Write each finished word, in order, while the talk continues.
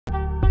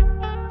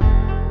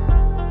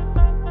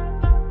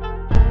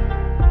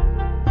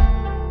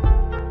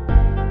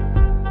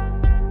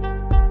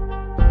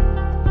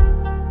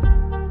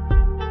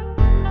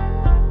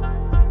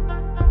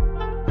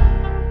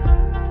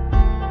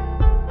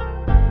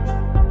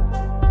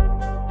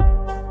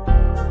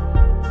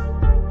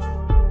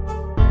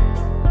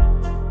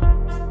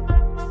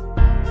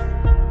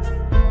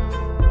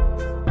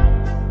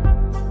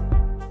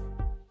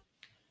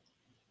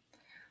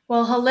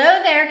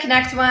hello there,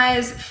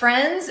 ConnectWise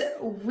friends.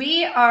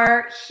 We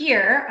are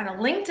here on a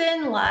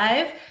LinkedIn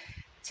Live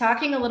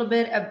talking a little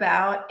bit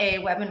about a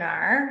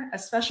webinar, a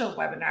special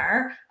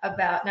webinar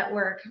about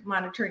network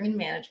monitoring and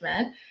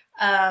management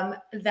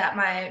that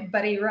my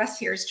buddy Russ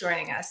here is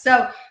joining us.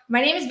 So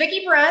my name is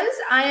Vicki Bruns.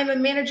 I am a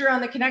manager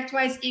on the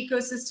ConnectWise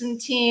ecosystem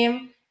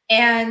team.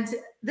 And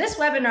this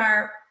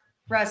webinar,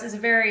 Russ, is a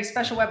very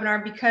special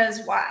webinar because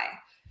why?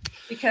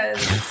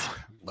 Because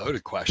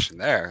loaded question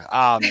there.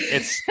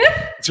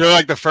 It's really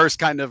like the first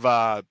kind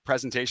of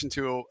presentation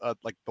to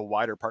like the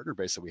wider partner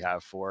base that we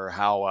have for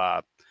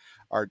how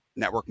our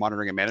network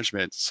monitoring and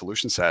management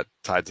solution set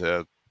tied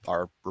to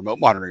our remote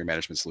monitoring and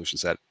management solution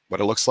set, what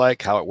it looks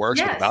like, how it works,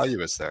 yes, what the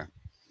value is there.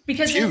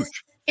 Because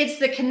it's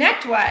the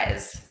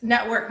ConnectWise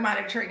network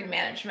monitoring and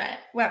management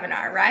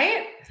webinar,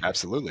 right?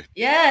 Absolutely.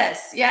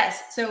 Yes,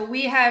 yes. So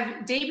we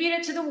have debuted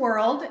it to the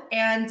world,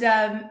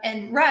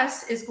 and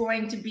Russ is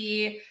going to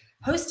be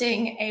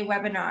hosting a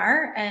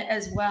webinar,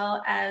 as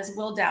well as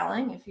Will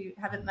Dowling. If you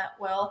haven't met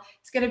Will,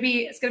 it's going to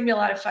be a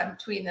lot of fun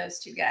between those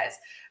two guys.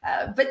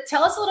 But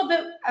tell us a little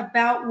bit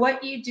about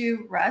what you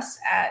do, Russ,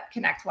 at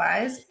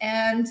ConnectWise,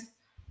 and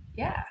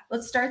yeah,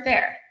 let's start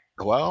there.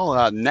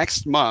 Well,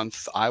 next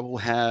month I will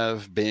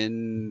have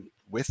been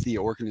with the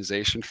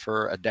organization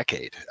for a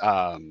decade.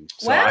 Wow!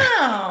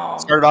 I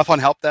started off on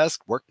help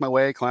desk, worked my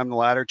way, climbed the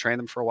ladder, trained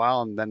them for a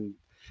while, and then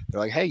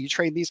they're like, hey, you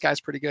train these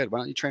guys pretty good. Why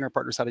don't you train our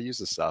partners how to use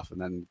this stuff?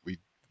 And then we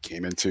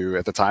came into,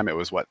 at the time, it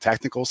was what,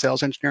 technical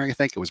sales engineering, I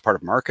think. It was part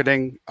of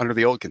marketing under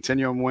the old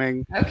Continuum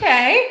wing.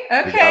 Okay.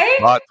 We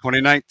got bought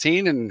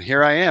 2019, and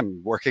here I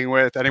am working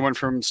with anyone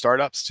from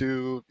startups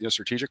to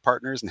strategic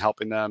partners and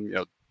helping them,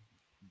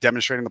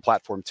 demonstrating the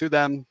platform to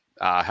them,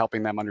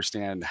 helping them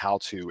understand how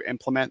to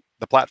implement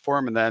the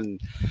platform, and then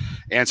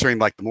answering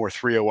like the more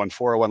 301,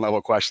 401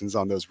 level questions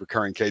on those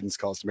recurring cadence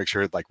calls to make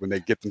sure like when they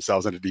get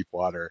themselves into deep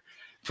water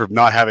for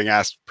not having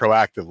asked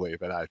proactively,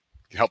 but I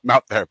help them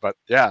out there. But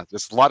yeah,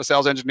 just a lot of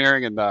sales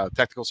engineering and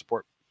technical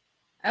support.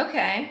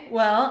 Okay.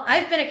 Well,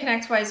 I've been at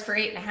ConnectWise for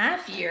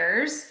 8.5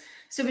 years.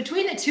 So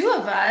between the two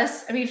of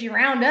us, I mean, if you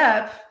round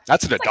up,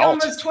 that's an adult.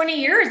 Like almost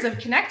 20 years of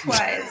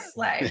ConnectWise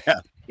life.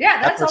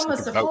 Yeah, that's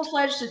almost a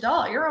full-fledged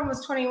adult. You're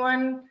almost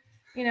 21,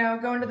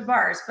 going to the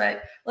bars.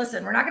 But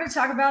listen, we're not going to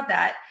talk about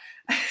that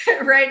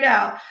right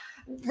now.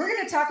 We're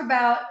going to talk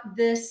about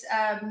this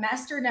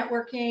master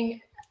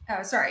networking,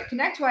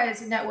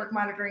 ConnectWise network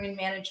monitoring and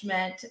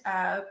management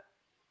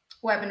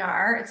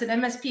webinar. It's an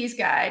MSP's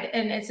guide,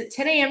 and it's at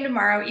 10 a.m.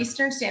 tomorrow,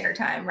 Eastern Standard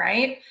Time,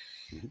 right?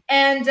 Mm-hmm.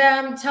 And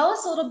tell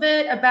us a little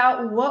bit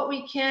about what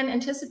we can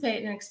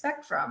anticipate and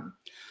expect from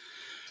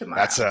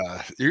tomorrow. It's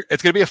going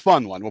to be a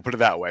fun one. We'll put it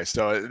that way.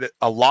 So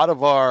a lot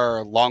of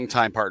our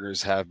longtime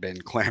partners have been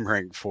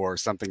clamoring for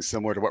something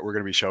similar to what we're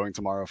going to be showing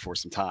tomorrow for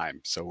some time.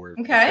 So we're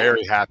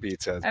very happy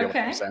to be able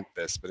to present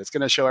this, but it's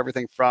going to show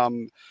everything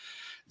from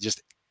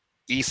just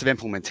ease of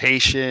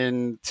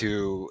implementation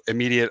to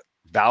immediate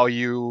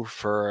value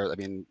for,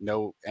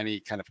 any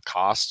kind of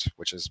cost,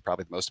 which is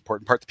probably the most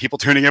important part that people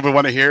tuning in would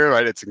want to hear,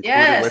 right? It's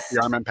included with the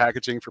RMM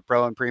packaging for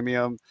Pro and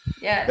Premium.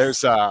 Yes.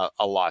 There's a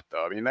lot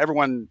though.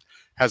 Everyone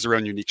has their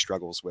own unique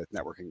struggles with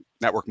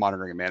network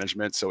monitoring and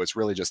management. So it's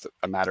really just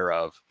a matter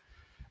of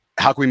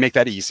how can we make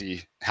that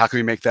easy? How can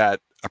we make that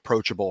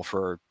approachable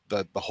for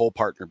the whole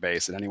partner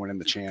base and anyone in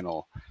the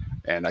channel?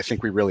 And I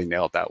think we really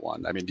nailed that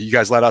one. You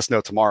guys let us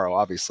know tomorrow,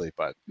 obviously,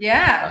 but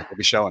yeah, we'll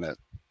be showing it.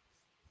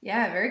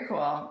 Yeah, very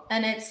cool.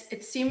 And it's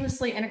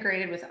seamlessly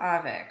integrated with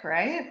Avik,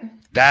 right?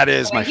 That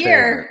is my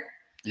favorite.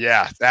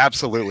 Yeah,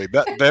 absolutely.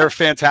 They're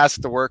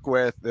fantastic to work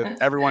with.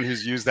 Everyone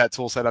who's used that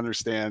tool set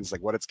understands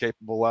like what it's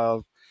capable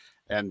of.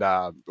 And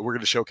we're going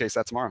to showcase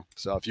that tomorrow.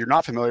 So if you're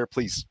not familiar,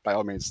 please, by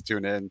all means,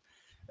 tune in.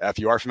 If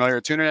you are familiar,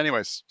 tune in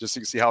anyways, just so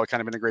you can see how it kind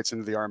of integrates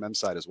into the RMM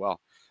side as well.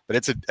 But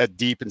it's a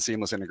deep and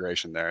seamless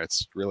integration there.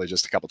 It's really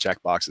just a couple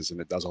check boxes,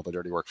 and it does all the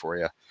dirty work for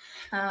you.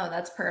 Oh,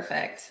 that's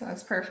perfect.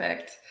 That's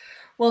perfect.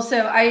 Well,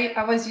 so I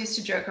always used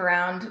to joke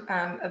around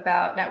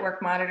about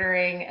network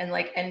monitoring and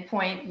like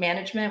endpoint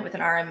management with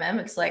an RMM.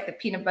 It's like the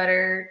peanut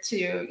butter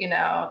to, the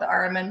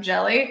RMM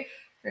jelly.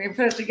 Where you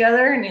put it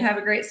together and you have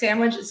a great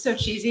sandwich. It's so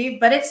cheesy,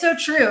 but it's so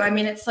true.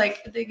 It's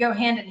like they go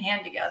hand in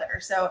hand together.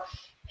 So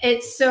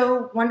it's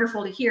so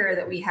wonderful to hear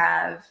that we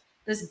have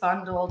this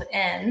bundled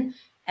in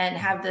and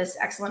have this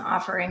excellent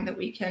offering that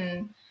we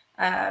can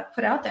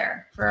put out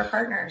there for our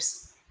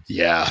partners.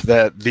 Yeah,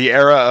 the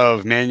era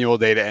of manual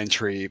data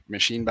entry,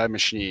 machine by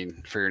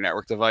machine for your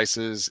network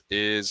devices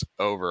is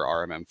over,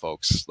 RMM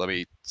folks. Let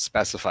me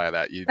specify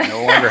that. You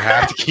no longer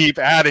have to keep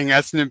adding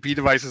SNMP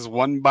devices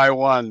one by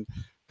one.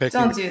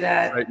 Don't do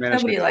that.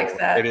 Nobody likes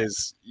that. It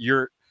is,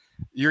 you're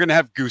going to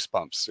have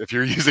goosebumps if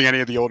you're using any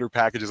of the older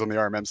packages on the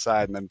RMM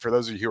side. And then for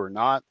those of you who are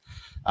not,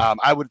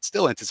 I would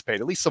still anticipate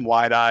at least some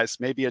wide eyes,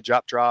 maybe a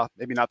drop draw,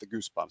 maybe not the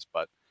goosebumps,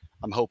 but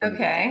I'm hoping.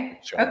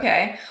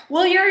 Okay.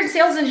 Well, you're in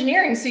sales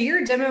engineering, so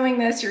you're demoing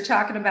this. You're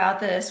talking about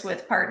this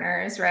with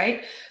partners,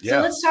 right? Yeah.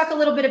 So let's talk a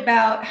little bit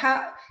about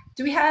how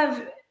do we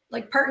have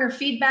like partner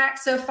feedback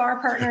so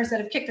far? Partners that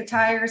have kicked the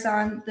tires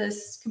on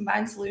this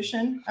combined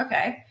solution.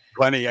 Okay.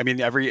 Plenty. I mean,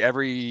 every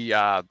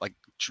like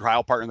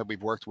trial partner that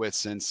we've worked with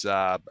since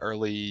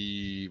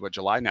early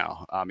July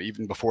now.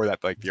 Even before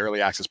that, like the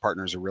early access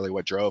partners are really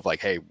what drove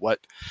like, hey, what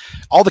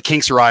all the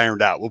kinks are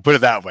ironed out. We'll put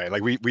it that way.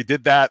 Like we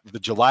did that. The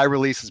July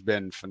release has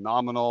been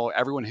phenomenal.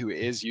 Everyone who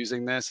is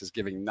using this is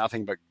giving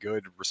nothing but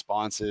good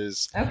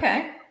responses.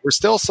 Okay. We're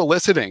still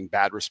soliciting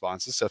bad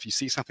responses. So if you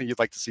see something you'd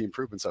like to see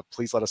improvements of,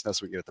 please let us know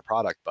so we can get at the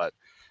product. But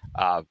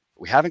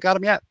we haven't got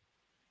them yet.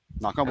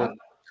 Knock on wood.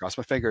 Cross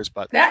my fingers,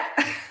 but I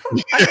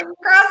can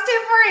cross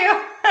it for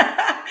you.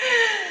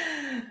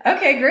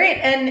 Okay, great.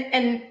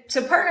 And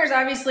so partners,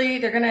 obviously,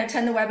 they're going to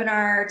attend the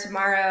webinar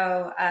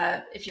tomorrow.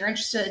 If you're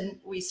interested,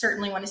 we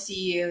certainly want to see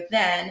you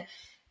then.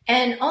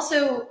 And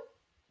also,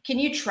 can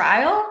you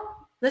trial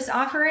this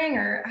offering,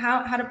 or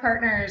how do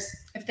partners,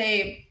 if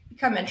they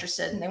become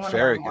interested and they want to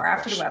learn more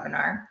after the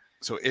webinar?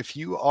 So if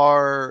you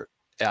are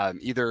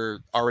either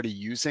already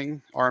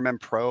using RMM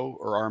Pro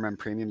or RMM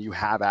Premium, you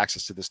have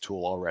access to this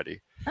tool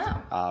already.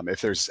 Oh.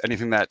 If there's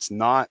anything that's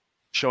not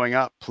showing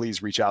up,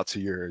 please reach out to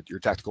your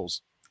technical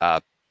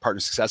partner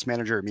success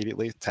manager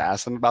immediately to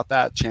ask them about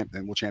that,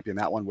 and we'll champion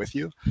that one with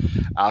you.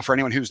 For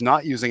anyone who's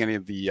not using any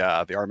of the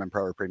RMM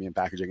Pro or Premium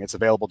packaging, it's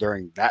available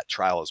during that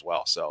trial as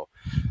well. So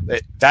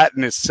that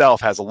in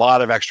itself has a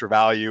lot of extra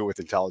value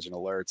with intelligent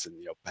alerts and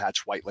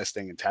patch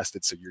whitelisting and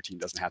tested, so your team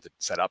doesn't have to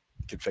set up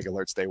config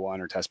alerts day one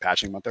or test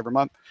patching month over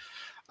month.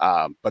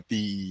 But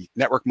the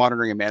network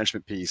monitoring and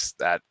management piece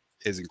that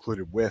is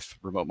included with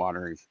remote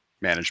monitoring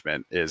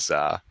management is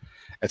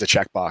it's a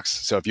checkbox.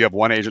 So if you have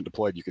one agent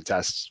deployed, you can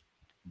test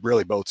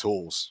really both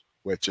tools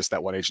with just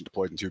that one agent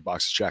deployed and 2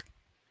 boxes checked.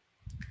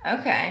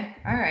 Okay.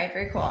 All right.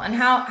 Very cool. And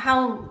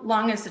how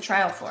long is the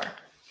trial for?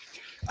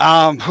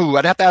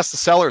 I'd have to ask the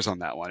sellers on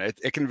that one.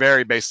 It can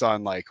vary based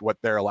on like what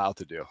they're allowed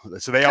to do.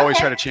 So they always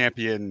try to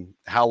champion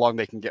how long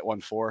they can get one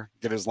for,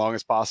 get as long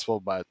as possible.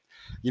 But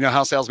you know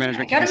how sales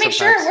management got to make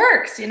sure it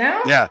works,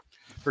 Yeah,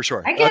 for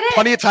sure. I get it.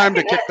 Plenty of time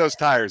to kick those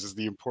tires is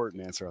the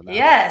important answer on that.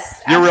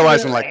 Yes. You're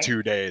realizing like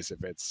 2 days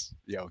if it's,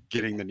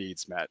 getting the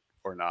needs met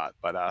or not.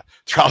 But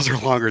trials are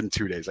longer than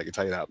 2 days. I can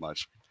tell you that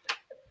much.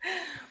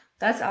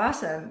 That's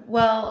awesome.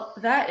 Well,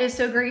 that is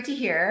so great to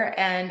hear.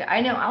 And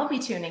I know I'll be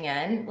tuning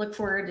in. Look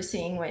forward to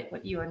seeing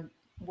what you and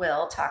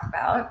Will talk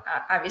about.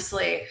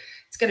 Obviously,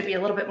 it's going to be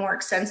a little bit more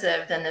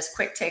extensive than this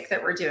quick take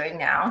that we're doing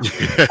now.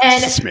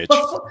 And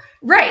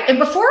right. And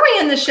before we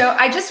end the show,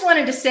 I just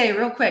wanted to say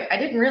real quick, I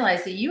didn't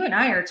realize that you and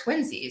I are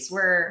twinsies.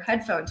 We're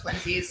headphone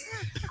twinsies.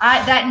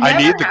 That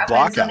never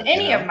happens on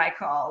any of my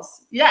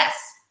calls. Yes.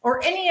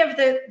 Or any of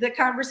the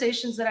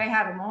conversations that I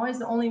have. I'm always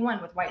the only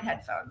one with white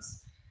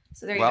headphones.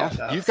 So there you go,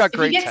 folks. You've got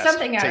great taste. If you get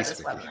something out of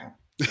this webinar.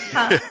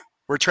 Huh?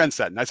 We're trend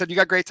setting. I said you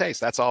got great taste.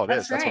 That's all it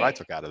is. That's what I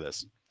took out of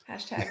this.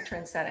 Hashtag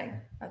trend setting.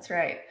 That's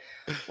right.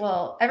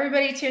 Well,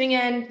 everybody tuning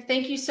in,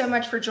 thank you so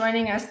much for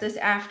joining us this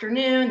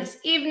afternoon, this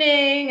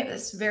evening,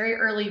 this very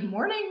early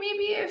morning,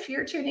 maybe if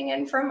you're tuning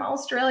in from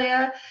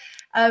Australia.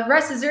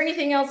 Russ, is there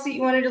anything else that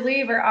you wanted to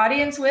leave our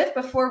audience with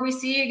before we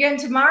see you again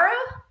tomorrow?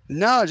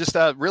 No, just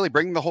really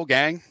bring the whole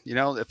gang.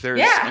 If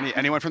there's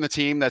anyone from the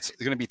team that's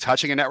going to be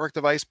touching a network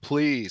device,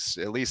 please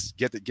at least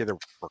get a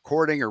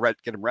recording or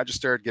get them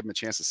registered, give them a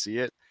chance to see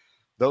it.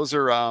 Those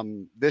are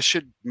this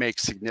should make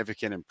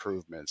significant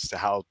improvements to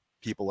how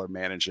people are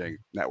managing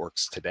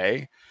networks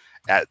today.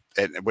 But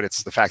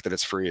it's the fact that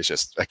it's free is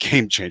just a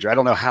game changer. I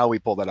don't know how we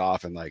pull that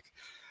off and like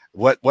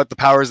what the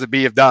powers that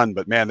be have done,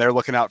 but man, they're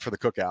looking out for the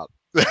cookout.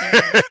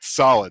 It's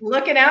solid.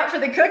 Looking out for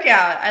the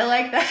cookout. I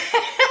like that.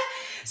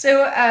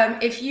 So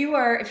if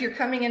you're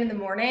coming in the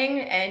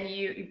morning and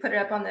you put it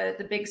up on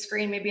the big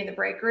screen, maybe in the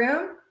break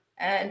room,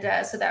 and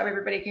so that way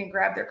everybody can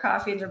grab their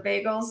coffee and their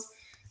bagels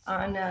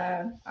on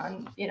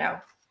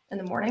in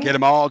the morning. Get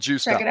them all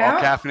juiced up,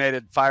 all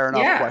caffeinated, firing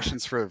off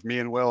questions for me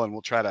and Will, and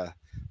we'll try to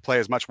play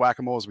as much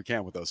whack-a-mole as we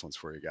can with those ones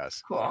for you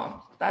guys.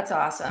 Cool. That's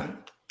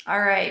awesome.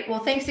 All right. Well,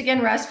 thanks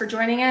again, Russ, for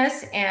joining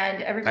us,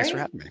 and everybody. Thanks for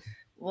having me.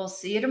 We'll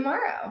see you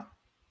tomorrow.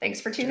 Thanks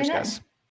for tuning in.